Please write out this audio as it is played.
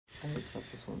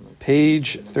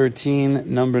Page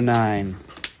 13, number 9.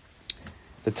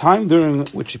 The time during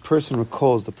which a person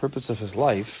recalls the purpose of his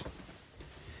life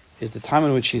is the time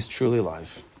in which he is truly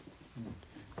alive.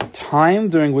 The time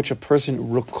during which a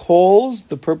person recalls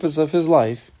the purpose of his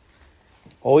life,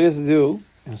 all he has to do,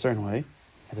 in a certain way,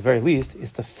 at the very least,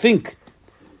 is to think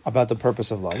about the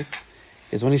purpose of life,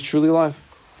 is when he's truly alive.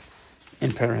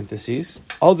 In parentheses,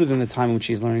 other than the time in which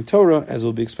he's learning Torah, as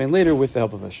will be explained later with the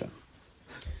help of Hashem.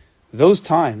 Those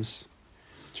times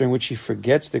during which he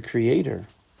forgets the Creator,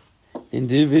 the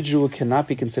individual cannot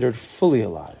be considered fully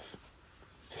alive.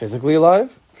 Physically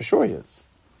alive? For sure he is.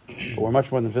 But we're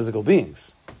much more than physical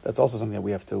beings. That's also something that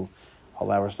we have to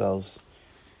allow ourselves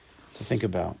to think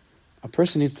about. A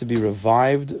person needs to be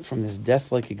revived from this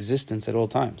death-like existence at all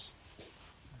times.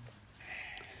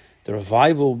 The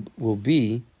revival will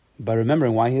be by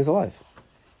remembering why he is alive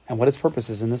and what his purpose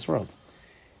is in this world.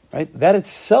 Right? That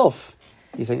itself,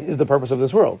 he's saying, is the purpose of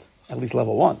this world, at least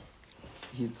level 1.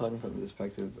 He's talking from the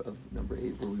perspective of number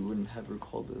 8, where we wouldn't have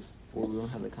recalled this, or we don't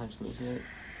have the consciousness yet.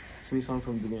 So he's talking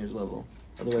from beginner's level.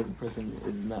 Otherwise, the person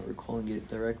is not recalling it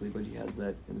directly, but he has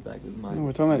that in the back of his mind. No,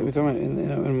 we're talking about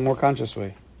in a more conscious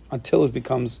way, until it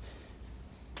becomes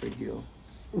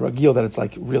ragil, that it's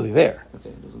like really there. Okay,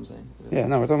 that's what I'm saying. Yeah,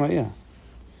 no, we're talking about, you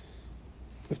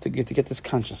have to get this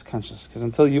conscious, because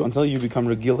until you become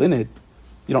ragil in it,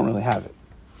 you don't really have it.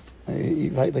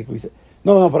 Right? Like we said,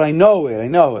 no, but I know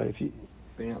it. If you,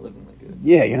 but you're not living like it.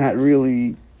 Yeah, you're not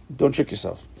really. Don't trick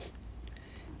yourself.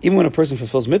 Even when a person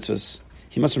fulfills mitzvahs,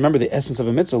 he must remember the essence of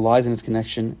a mitzvah lies in its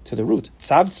connection to the root,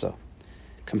 tzavtza,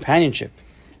 companionship,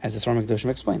 as the Svarim Kedoshim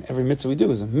explained. Every mitzvah we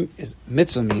do is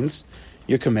mitzvah means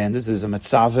you're commanded. There's a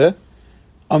mitzvah,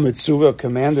 a mitzvah, a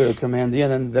commander, a commandee,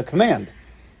 and then the command.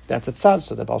 That's a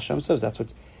tzavtza. The Baal Shem says that's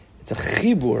what. It's a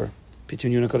chibur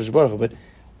between you and Kadosh Baruch Hu. But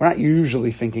we're not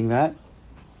usually thinking that.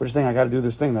 We're just thinking, I got to do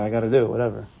this thing that I got to do,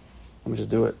 whatever. Let me just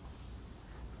do it.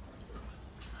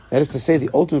 That is to say, the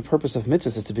ultimate purpose of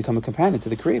mitzvahs is to become a companion to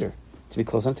the Creator, to be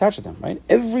close and attached to them, right?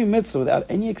 Every mitzvah, without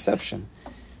any exception,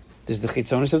 there's the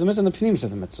chitzonis of the mitzvah and the pnimis of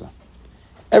the mitzvah.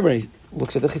 Everybody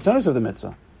looks at the chitzonis of the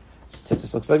mitzvah.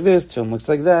 Tzitzis looks like this, Tefillin looks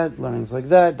like that, learning's like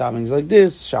that, davening's like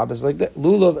this, Shabbos like that,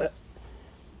 lulav.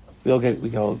 We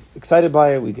go excited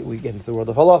by it, we get into the world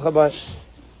of halacha by it,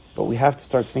 but we have to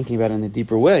start thinking about it in a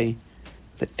deeper way,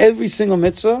 that every single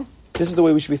mitzvah, this is the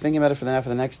way we should be thinking about it for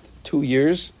the next 2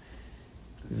 years.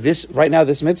 This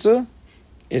mitzvah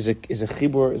is a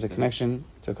chibur, is a connection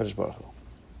to Kadosh Baruch Hu.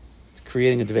 It's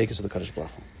creating a dveikus with the Kadosh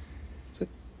Baruch Hu. That's it.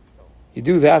 You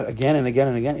do that again and again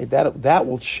and again. That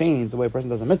will change the way a person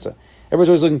does a mitzvah. Everyone's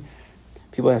always looking.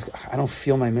 People ask, I don't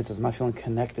feel my mitzvahs. I'm not feeling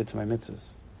connected to my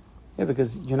mitzvahs. Yeah,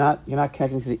 because you're not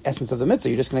connecting to the essence of the mitzvah.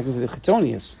 You're just connecting to the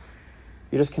chitonius.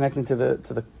 You're just connecting to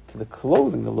the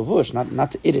clothing, the lavush,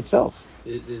 not to it itself.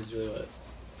 It is really what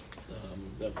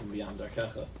that from beyond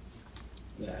Darkecha.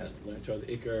 That learn Torah,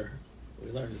 the Iker,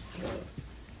 we learn is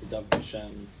the Dav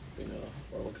Hashem,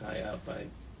 or Lakai out by.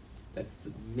 That's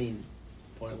the main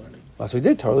point of learning. That's what we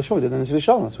did. Torah L'Shem, we did the Nisvi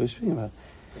Shalom. That's what we're speaking about.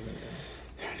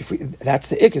 That's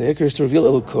the Iker. The Iker is to reveal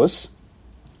Elokus.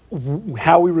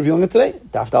 How are we revealing it today?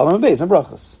 Daf Dalam and Beis and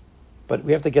Brachas. But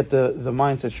we have to get the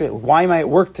mindset straight. Why am I at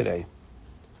work today?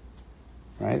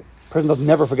 Right? A person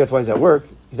never forgets why he's at work.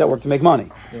 He's at work to make money.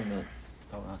 No, no.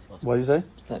 What do you say?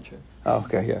 It's not true. Oh,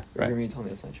 okay, yeah. Right. You told me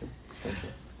that's not true. It's not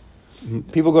true.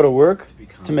 People go to work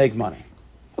to make money.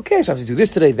 Okay, so I have to do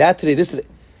this today, that today, this today.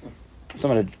 I'm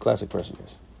talking about a classic person,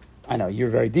 guys. I know, you're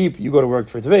very deep. You go to work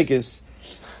for Tvekis.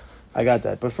 I got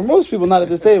that. But for most people not at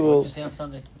this table... You say on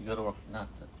Sunday, you go to work,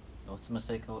 what's the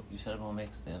mistake you said everyone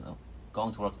makes?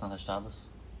 Going to work is not a status.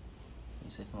 You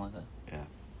say something like that?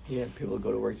 Yeah, people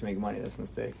go to work to make money. That's a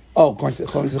mistake. Oh, according to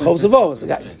the Chovos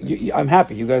Avos. I'm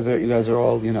happy. You guys are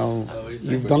all, you've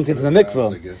dunked into the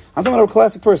mikveh. I'm talking about a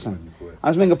classic person. I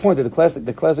was making a point that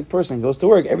the classic person goes to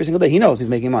work every single day. He knows he's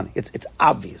making money. It's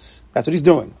obvious. That's what he's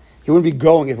doing. He wouldn't be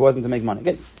going if it wasn't to make money.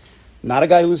 Again, not a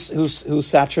guy who's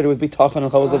saturated with bitachon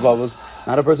and Chovos Avos.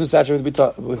 Not a person who's saturated with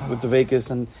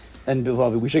Dveikus and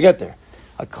Bilvavi. We should get there.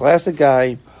 A classic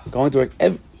guy going to work.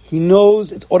 He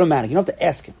knows it's automatic. You don't have to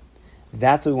ask him.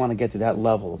 That's what we want to get to, that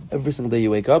level of every single day you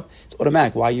wake up. It's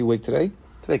automatic. Why you wake today?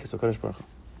 Today, because of Kadosh Baruch Hu.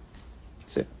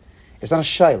 That's it. It's not a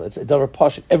shayla. It's a davar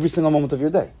pashut every single moment of your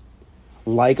day.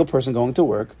 Like a person going to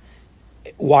work.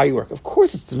 Why you work? Of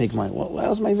course it's to make money. Why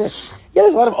else am I there? Yeah,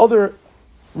 there's a lot of other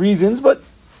reasons, but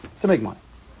to make money.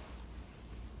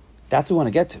 That's what we want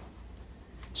to get to.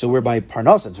 So we're by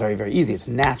parnasa. It's very, very easy. It's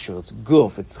natural. It's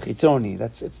guf. It's chitzoni.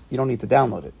 You don't need to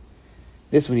download it.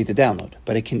 This we need to download.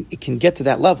 But it can get to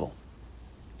that level.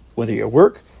 Whether you're at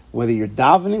work, whether you're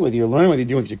davening, whether you're learning, whether you're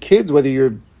doing with your kids, whether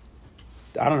you're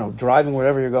I don't know, driving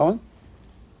wherever you're going.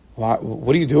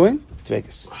 What are you doing? To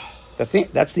Vegas. That's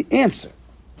the answer.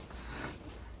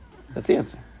 That's the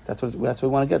answer. That's what we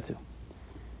want to get to.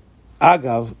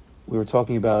 Agav, we were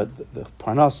talking about the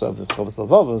parnasa of the Chovos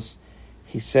Levavos.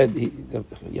 He said you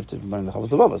have to learn the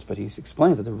Chovos Levavos, but he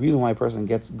explains that the reason why a person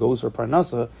goes for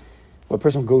parnasa, when a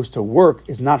person goes to work,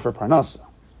 is not for parnasa.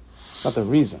 It's not the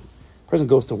reason. A person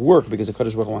goes to work because the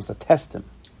Kadosh Baruch Hu wants to test him,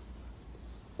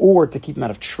 or to keep him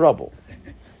out of trouble.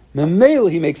 Memela,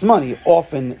 he makes money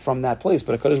often from that place,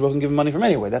 but a Kadosh Baruch Hu can give him money from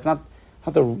anywhere. That's not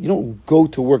you don't go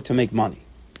to work to make money.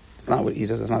 It's not what he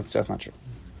says. That's not true.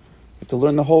 You have to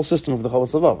learn the whole system of the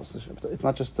Chovos Levavos. It's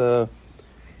not just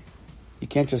you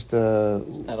can't just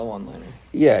it's not a one-liner.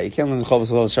 Yeah, you can't learn the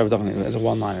Chovos Levavos as a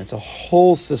one-liner. It's a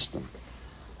whole system.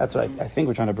 That's what I think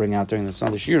we're trying to bring out during the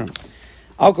Sunday Shiurim.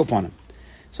 I'll go upon him.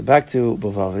 So back to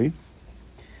Bilvavi.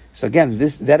 So again,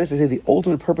 that is to say the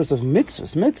ultimate purpose of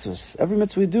mitzvahs. Mitzvahs. Every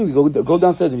mitzvah we do, you go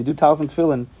downstairs and you do talis and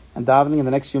tefillin and davening in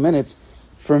the next few minutes.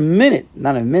 For a minute,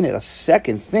 not a minute, a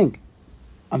second, think,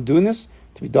 I'm doing this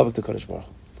to be double to Kadosh Baruch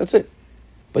Hu. That's it.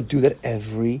 But do that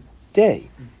every day,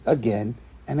 again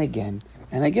and again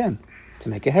and again, to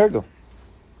make a hergel.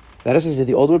 That is to say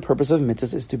the ultimate purpose of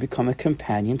mitzvahs is to become a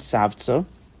companion, savtza,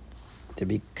 to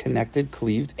be connected,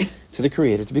 cleaved to the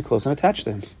Creator, to be close and attached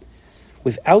to Him.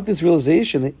 Without this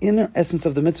realization, the inner essence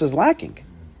of the mitzvah is lacking.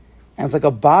 And it's like a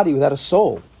body without a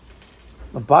soul.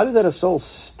 A body without a soul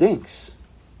stinks.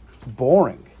 It's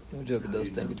boring. No joke, it does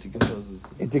stink. It decomposes.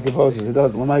 It decomposes. It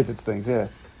does. Lamais, it stinks, yeah.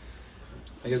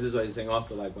 I guess this is what he's saying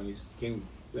also, like when you came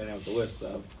out the list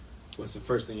of what's the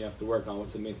first thing you have to work on,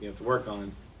 what's the main thing you have to work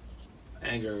on,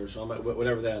 anger or shalom,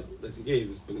 whatever that list he gave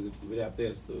is because without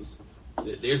this,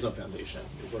 there's no foundation.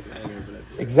 You're working anger, but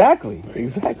Exactly.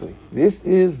 This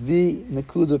is the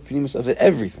Nakuda primus of it,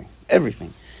 everything.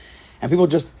 And people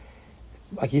just,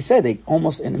 like he said, they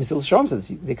almost, and Mr. Shalom says,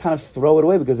 they kind of throw it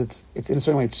away because it's in a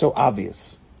certain way, it's so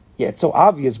obvious. Yeah, it's so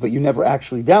obvious, but you never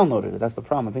actually downloaded it. That's the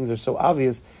problem. When things are so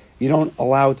obvious, you don't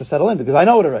allow it to settle in because I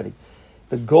know it already.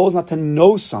 The goal is not to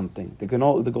know something. The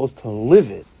goal is to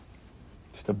live it,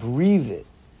 just to breathe it.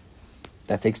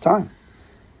 That takes time.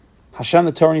 Hashem,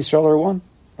 the Torah, and Yisrael are one.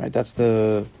 Right? That's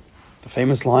the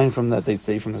famous line from that they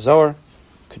say from the Zohar.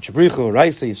 K'chabrichu,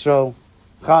 Raisa, Yisrael,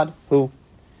 Chad, Hu.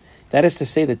 That is to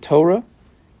say, the Torah,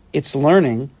 its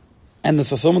learning, and the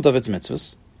fulfillment of its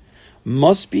mitzvahs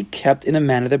must be kept in a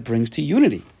manner that brings to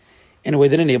unity, in a way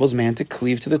that enables man to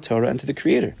cleave to the Torah and to the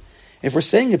Creator. If we're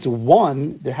saying it's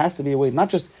one, there has to be a way, not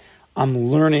just I'm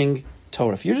learning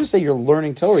Torah. If you just say you're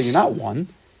learning Torah, you're not one.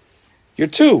 You're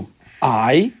two.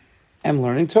 I am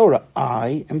learning Torah.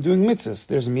 I am doing mitzvahs.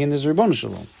 There's me and there's Ribbon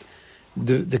Shalom.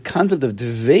 The concept of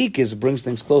dveikis brings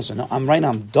things closer. Now, I'm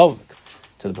dovek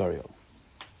to the burial.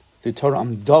 Through Torah,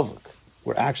 I'm dovek.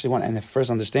 We're actually one. And if a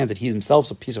person understands that he himself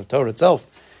is a piece of Torah itself,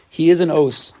 he is an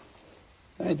os.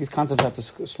 Right? These concepts have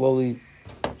to slowly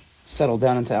settle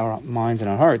down into our minds and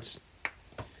our hearts.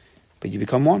 But you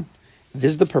become one.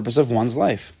 This is the purpose of one's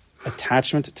life.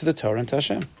 Attachment to the Torah and to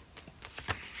Hashem.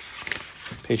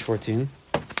 Page 14.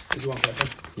 Is one question?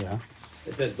 Yeah.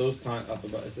 It says those times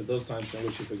in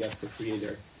which he forgets the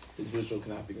Creator, his visual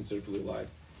cannot be considered fully alive.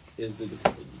 Is the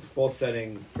default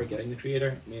setting forgetting the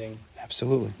Creator? Meaning,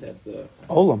 absolutely. That's the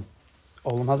Olam.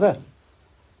 Olam hazeh.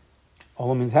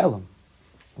 Olam means helam.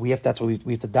 That's what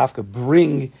we have to dafka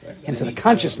bring into the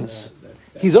consciousness.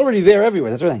 He's already there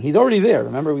everywhere. That's everything. He's already there.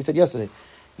 Remember, we said yesterday,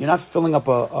 you're not filling up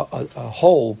a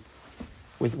hole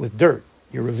with dirt.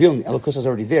 You're revealing Elokus is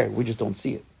already there. We just don't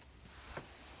see it.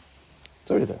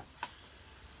 It's already there.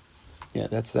 Yeah,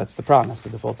 that's the problem. That's the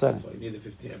default setting. That's why you need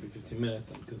it every 15 minutes,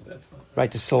 because that's not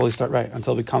right, to slowly start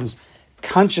until it becomes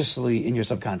consciously in your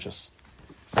subconscious.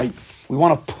 Right, we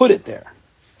want to put it there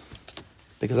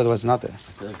because otherwise it's not there. I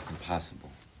feel like it's impossible.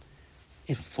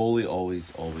 It's fully, always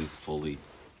fully.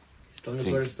 He's telling us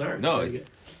where to start. No, again,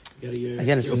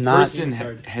 it's not. The person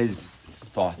has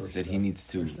thoughts that he needs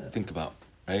to think about,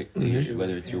 right? Mm-hmm.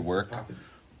 Whether it's your work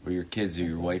or your kids or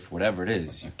your wife, whatever it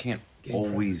is, you can't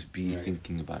always be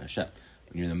thinking about Hashem.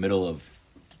 When you're in the middle of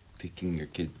taking your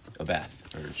kid a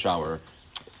bath or a shower,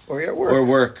 or you're at work, or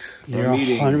work, you're or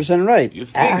meeting, 100% right. You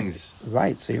have things,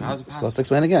 right? So let's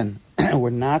explain again. We're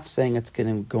not saying it's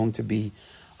going to be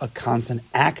a constant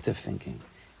act of thinking.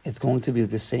 It's going to be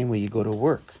the same way you go to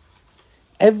work.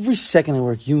 Every second of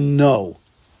work, you don't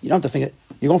have to think it.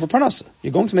 You're going for parnasa.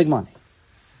 You're going to make money.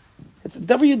 It's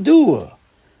whatever you do.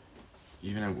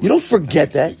 Even at work, you don't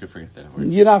forget that. You could forget that at work.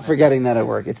 You're not forgetting that at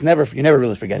work. You're never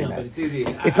really forgetting that. But it's easy.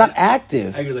 It's not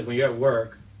active. I agree. Like when you're at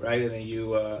work, right, and then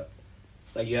you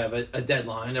have a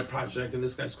deadline, a project, and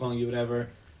this guy's calling you, whatever.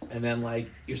 and then like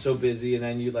you're so busy, and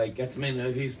then you like get to mincha.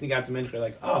 If you sneak out to mincha, you're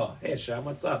like, oh, hey Hashem,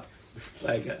 what's up?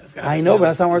 Like I know, but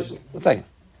that's not where. One second.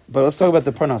 But let's talk about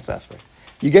the parnas aspect.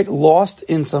 You get lost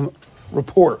in some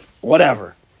report,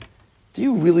 whatever. Do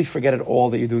you really forget it all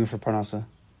that you're doing for parnasa?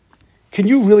 Can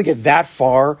you really get that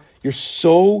far? You're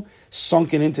so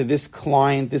sunken into this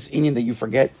client, this Indian, that you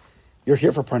forget you're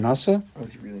here for parnasa?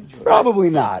 Really Probably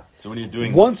not. So when you're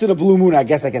doing once in a blue moon, I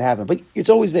guess that can happen, but it's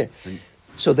always there.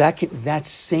 So that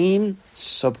same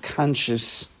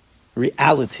subconscious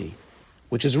reality,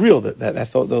 which is real, that I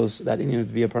thought that Indian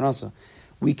would be a parnasa,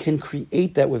 we can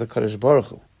create that with a Kadosh Baruch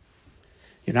Hu.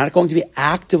 You're not going to be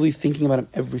actively thinking about him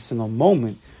every single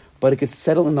moment, but it could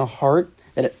settle in the heart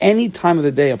that at any time of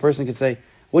the day, a person could say,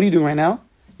 what are you doing right now?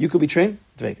 You could be trained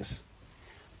Dvekas.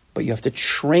 But you have to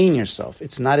train yourself.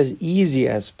 It's not as easy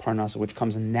as Parnasa, which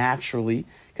comes naturally,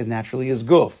 because naturally is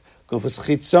Guf. Guf is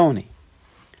Chitzoni.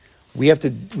 We have to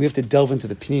delve into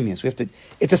the Pneumius.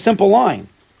 It's a simple line.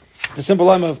 It's a simple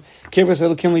line of Kivras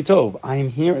Elokim Li Tov. I am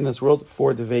here in this world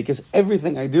for Dvekas.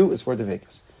 Everything I do is for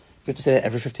Dvekas. You have to say that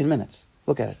every 15 minutes.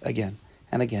 Look at it again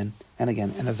and again and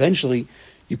again. And eventually,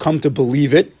 you come to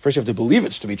believe it. First, you have to believe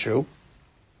it to be true.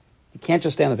 You can't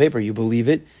just stay on the paper. You believe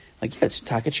it. Like, yeah, it's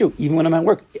Takachu. Even when I'm at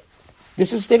work.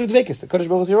 This is state of Dvekas. The Kodesh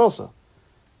Baruch is here also.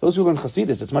 Those who learn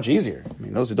Chassidus, it's much easier. I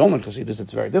mean, those who don't learn Chassidus,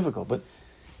 it's very difficult. But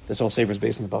this whole Sefer is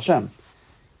based on the Baal Shem.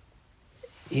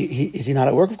 Is he not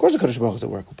at work? Of course the Kodesh Baruch is at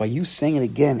work. By you saying it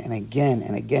again and again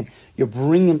and again, you're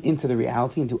bringing him into the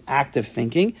reality, into active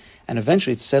thinking, and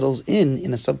eventually it settles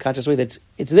in a subconscious way that's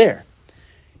it's there.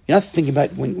 You're not thinking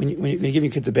about when you're giving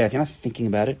your kids a bath. You're not thinking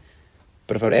about it.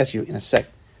 But if I would ask you in a sec,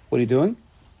 what are you doing?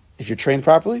 If you're trained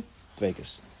properly,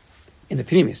 Dvekas. In the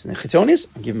Pneumius, in the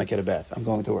Chitzonis, I'm giving my kid a bath. I'm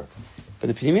going to work. But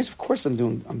the Pneumius, of course, I'm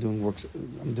doing works.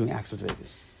 I'm doing acts of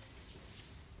Dvekas.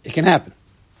 It can happen.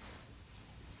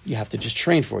 You have to just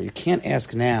train for it. You can't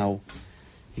ask now.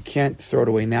 You can't throw it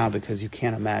away now because you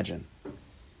can't imagine.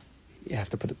 You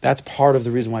have to put. That's part of the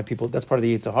reason why people. That's part of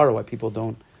the Yetzer Hara why people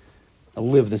don't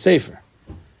live the Sefer.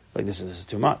 Like this is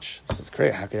too much. This is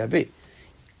crazy. How could that be?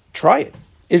 Try it.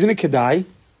 Isn't it kedai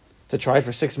to try it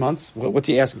for 6 months? What's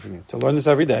he asking from you? To learn this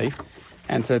every day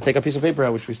and to take a piece of paper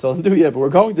out, which we still didn't do yet, but we're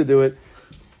going to do it.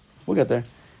 We'll get there.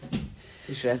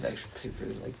 You should have extra paper,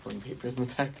 like pulling papers in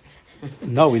the back.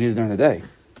 No, we need it during the day.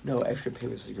 No, extra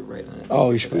paper so you can write on it.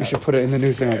 Oh, you should put it in the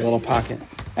new thing, like a little pocket.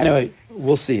 Anyway,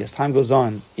 we'll see as time goes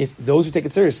on. If those who take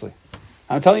it seriously,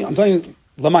 I'm telling you,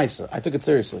 Lamaisa, I took it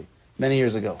seriously many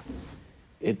years ago.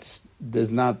 I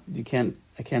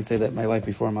can't say that my life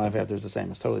before and my life after is the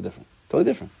same. It's totally different. Totally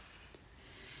different.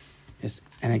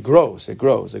 And it grows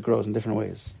in different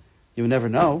ways. You would never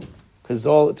know because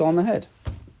it's all in the head.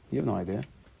 You have no idea.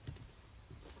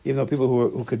 Even though people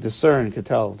who could discern could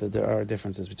tell that there are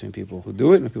differences between people who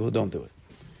do it and people who don't do it.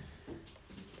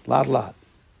 Lot.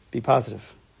 Be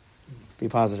positive.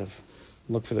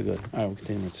 Look for the good. All right, we'll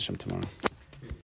continue with Hashem tomorrow.